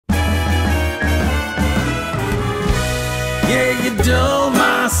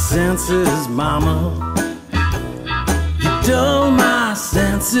senses, mama. You dull my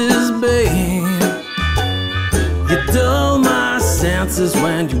senses, babe. You dull my senses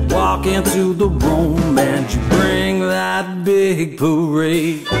when you walk into the room and you bring that big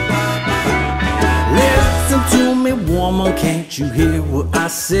parade. Listen to me, woman, can't you hear what I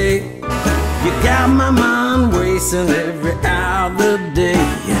say? You got my mind racing every hour of the day.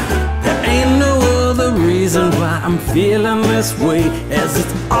 There ain't no other reason why I'm feeling this way, as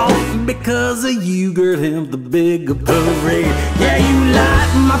it's all because of you, girl, in the bigger parade. Yeah, you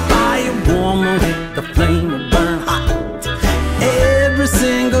light my fire, woman, with the flame will burn hot. Every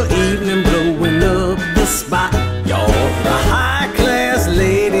single evening blowing up the spot. You're a high-class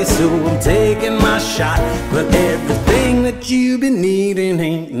lady, so I'm taking my shot. But everything that you've been needing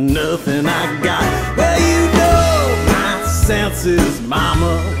ain't nothing I got. Well, you know my senses,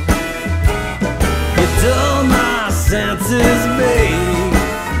 mama. You dull my senses, babe.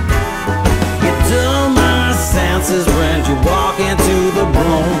 You dull my senses when you walk into the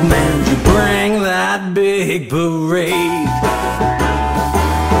room and you bring that big parade.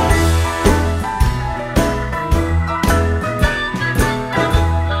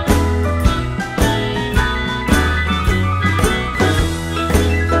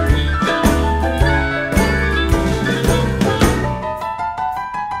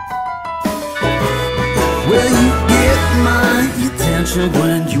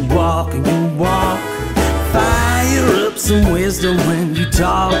 When you walk and you walk, fire up some wisdom when you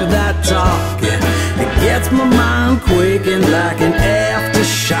talk that talk. Yeah, it gets my mind quaking like an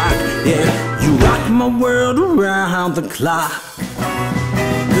aftershock. Yeah, you rock my world around the clock.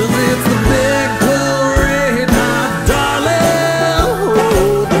 'Cause it's the big parade, my darling.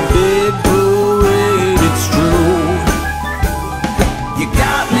 Oh, the big parade, it's true. You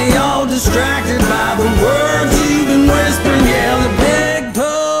got me all distracted by the words you've been whispering. Yeah, the big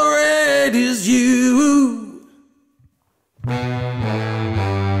parade is you.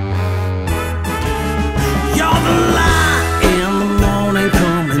 You're the light in the morning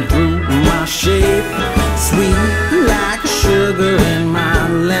coming through my shape, sweet like sugar in my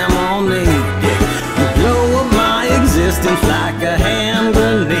lemonade. Yeah, you blow up my existence like a hand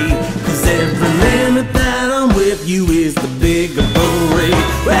grenade. 'Cause every minute that I'm with you is the bigger parade.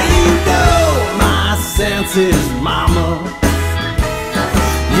 Well, you know my senses, mama.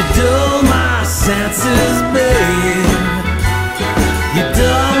 You dull my senses, babe. You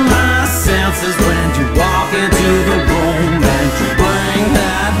dull my senses when you walk into the room